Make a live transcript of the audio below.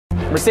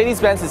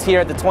Mercedes-Benz is here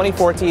at the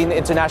 2014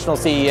 International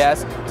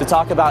CES to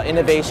talk about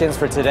innovations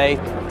for today,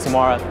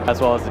 tomorrow,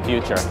 as well as the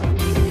future.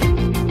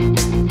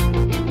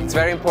 It's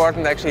very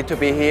important actually to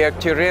be here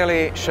to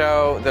really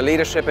show the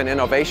leadership and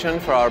innovation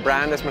for our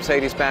brand as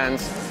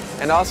Mercedes-Benz,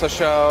 and also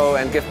show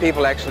and give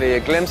people actually a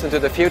glimpse into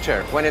the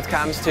future when it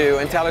comes to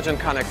intelligent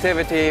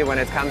connectivity, when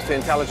it comes to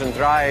intelligent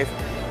drive,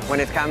 when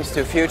it comes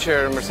to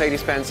future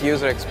Mercedes-Benz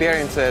user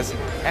experiences,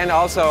 and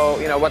also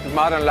what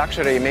modern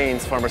luxury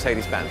means for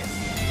Mercedes-Benz.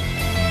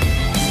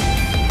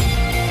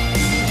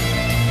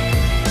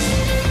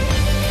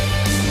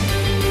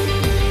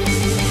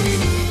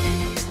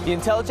 The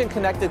intelligent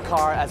connected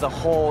car as a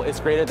whole is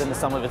greater than the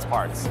sum of its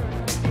parts.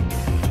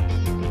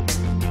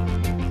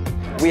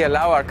 We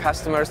allow our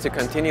customers to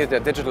continue their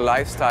digital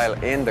lifestyle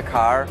in the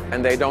car,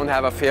 and they don't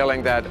have a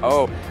feeling that,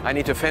 oh, I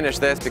need to finish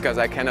this because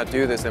I cannot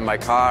do this in my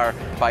car.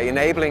 By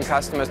enabling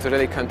customers to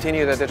really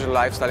continue their digital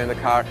lifestyle in the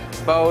car,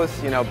 both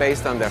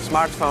based on their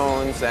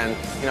smartphones and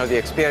the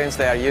experience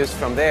they are used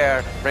from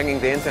there, bringing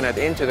the internet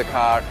into the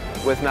car,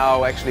 with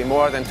now actually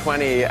more than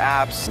 20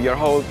 apps, your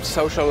whole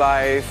social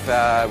life,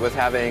 with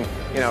having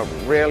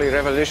really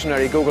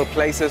revolutionary Google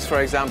Places,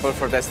 for example,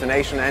 for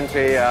destination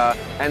entry,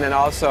 and then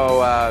also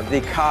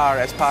the car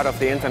as part of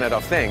the Internet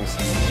of Things.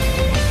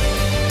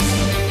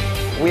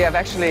 We have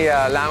actually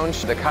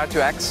launched the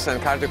Car-to-X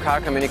and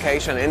car-to-car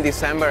communication in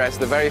December as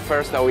the very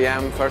first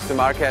OEM, first to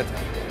market,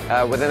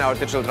 within our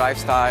Digital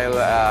DriveStyle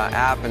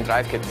app and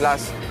DriveKit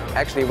Plus.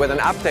 Actually, with an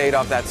update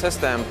of that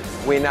system,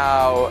 we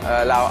now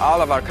allow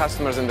all of our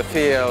customers in the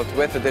field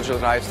with the Digital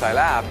DriveStyle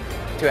app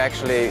to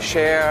actually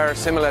share,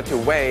 similar to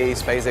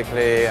Waze,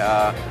 basically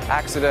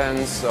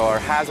accidents or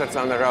hazards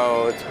on the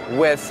road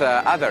with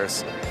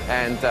others.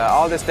 And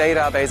all this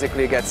data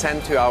basically gets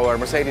sent to our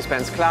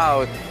Mercedes-Benz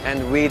cloud,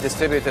 and we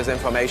distribute this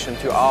information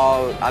to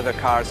all other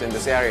cars in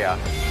this area.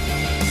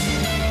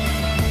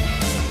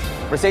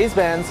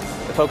 Mercedes-Benz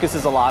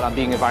focuses a lot on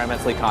being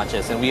environmentally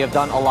conscious, and we have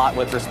done a lot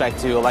with respect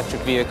to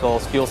electric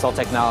vehicles, fuel cell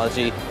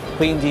technology,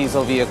 clean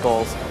diesel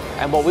vehicles.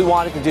 And what we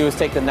wanted to do is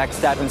take the next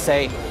step and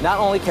say, not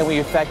only can we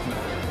affect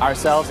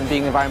ourselves in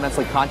being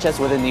environmentally conscious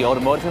within the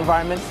automotive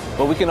environment,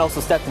 but we can also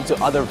step into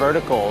other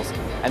verticals,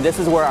 and this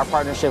is where our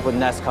partnership with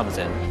Nest comes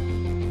in.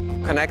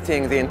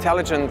 Connecting the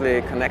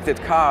intelligently connected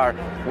car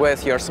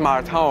with your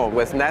smart home,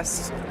 with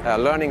Nest's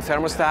learning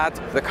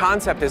thermostat. The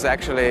concept is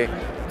actually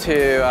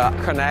to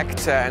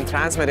connect and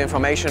transmit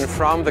information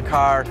from the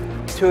car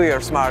to your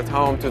smart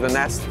home, to the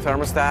Nest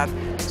thermostat,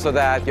 so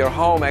that your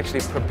home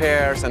actually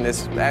prepares and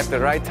is at the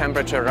right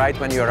temperature right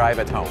when you arrive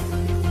at home.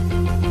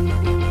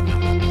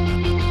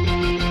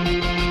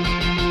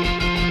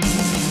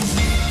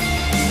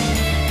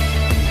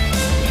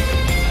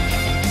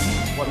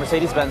 What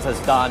Mercedes-Benz has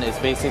done is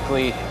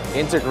basically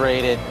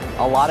integrated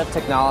a lot of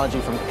technology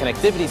from a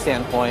connectivity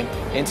standpoint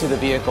into the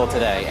vehicle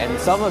today. And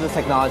some of the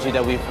technology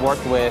that we've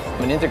worked with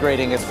and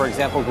integrating is, for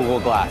example, Google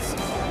Glass.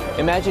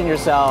 Imagine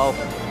yourself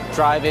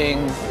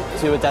driving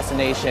to a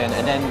destination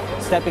and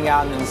then stepping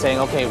out and saying,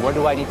 okay, where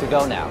do I need to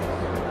go now?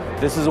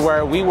 This is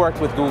where we worked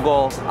with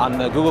Google on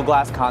the Google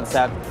Glass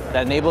concept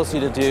that enables you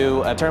to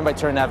do a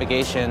turn-by-turn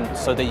navigation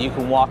so that you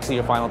can walk to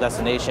your final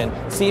destination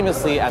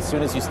seamlessly as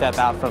soon as you step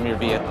out from your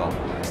vehicle.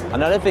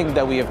 Another thing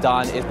that we have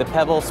done is the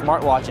Pebble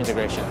smartwatch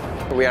integration.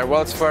 We are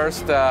world's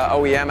first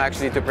OEM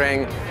actually to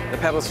bring the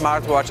Pebble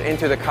smartwatch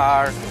into the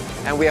car,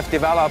 and we have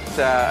developed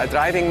a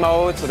driving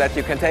mode so that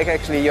you can take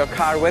actually your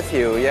car with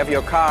you. You have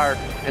your car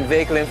and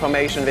vehicle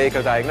information,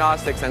 vehicle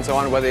diagnostics and so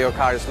on, whether your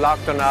car is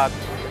locked or not,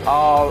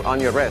 all on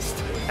your wrist.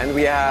 And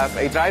we have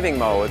a driving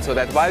mode so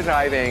that while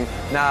driving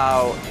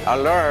now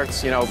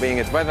alerts, being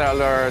it weather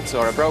alerts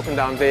or a broken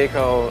down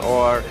vehicle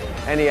or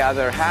any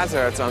other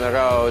hazards on the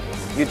road,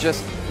 you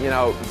just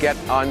get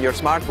on your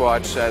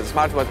smartwatch. The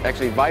smartwatch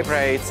actually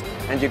vibrates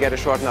and you get a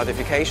short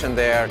notification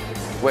there,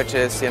 which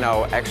is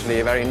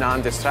actually very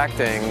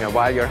non-distracting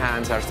while your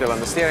hands are still on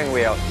the steering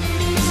wheel.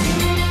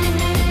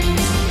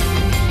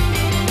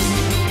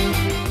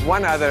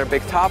 One other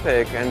big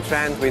topic and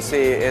trend we see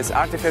is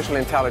artificial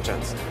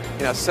intelligence.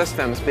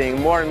 Systems being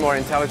more and more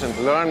intelligent,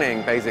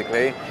 learning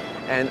basically,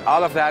 and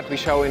all of that we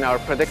show in our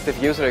predictive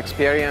user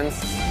experience.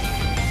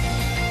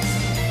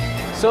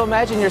 So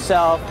imagine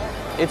yourself,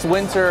 it's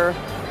winter,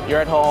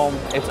 you're at home,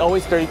 it's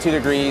always 32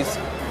 degrees,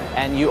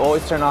 and you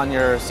always turn on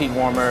your seat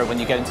warmer when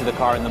you get into the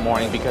car in the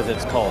morning because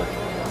it's cold.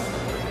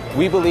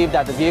 We believe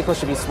that the vehicle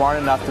should be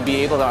smart enough to be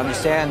able to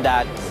understand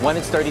that when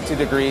it's 32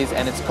 degrees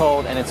and it's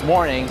cold and it's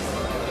morning,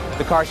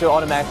 the car should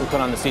automatically put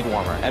on the seat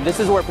warmer. And this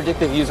is where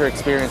predictive user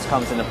experience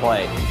comes into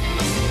play.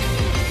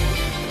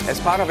 As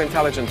part of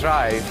intelligent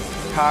drive,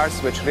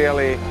 cars which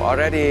really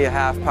already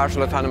have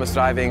partial autonomous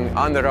driving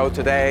on the road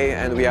today,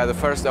 and we are the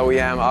first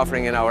OEM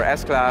offering in our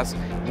S-Class,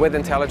 with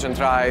intelligent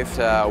drive.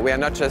 We are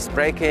not just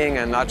braking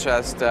and not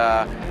just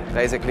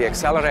basically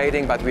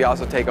accelerating, but we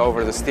also take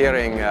over the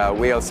steering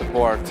wheel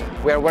support.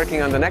 We are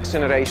working on the next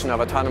generation of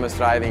autonomous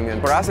driving,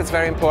 and for us it's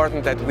very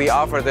important that we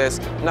offer this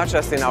not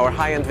just in our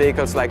high-end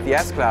vehicles like the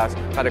S-Class,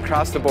 but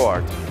across the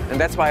board. And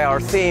that's why our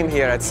theme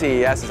here at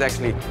CES is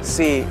actually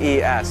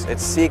CES.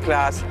 It's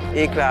C-Class,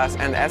 E-Class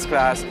and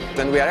S-Class.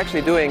 And we are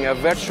actually doing a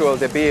virtual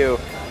debut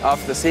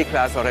of the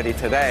C-Class already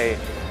today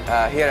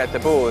here at the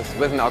booth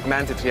with an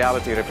augmented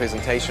reality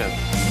representation.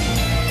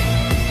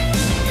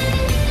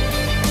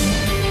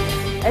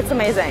 It's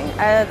amazing.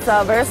 It's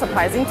very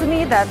surprising to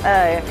me that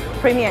a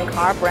premium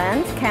car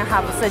brand can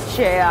have such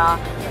a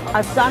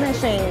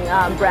astonishing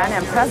brand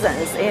and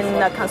presence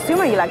in a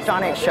consumer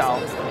electronics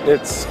show.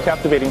 It's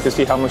captivating to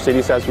see how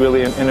Mercedes has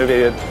really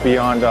innovated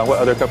beyond what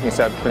other companies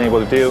have been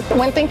able to do.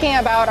 When thinking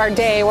about our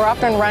day, we're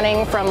often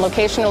running from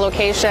location to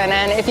location,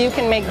 and if you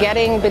can make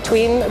getting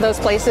between those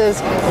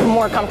places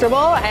more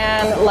comfortable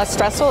and less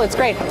stressful, it's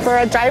great. For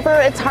a driver,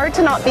 it's hard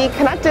to not be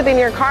connected in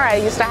your car. I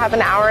used to have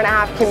an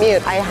hour-and-a-half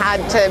commute. I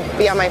had to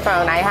be on my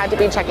phone. I had to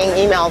be checking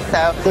emails.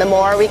 So the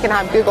more we can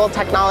have Google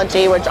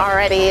technology, which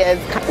already is,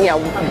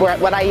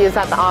 what I use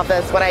at the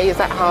office, what I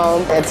use at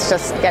home, it's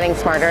just getting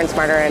smarter and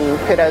smarter, and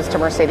kudos to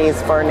Mercedes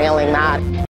for nailing that.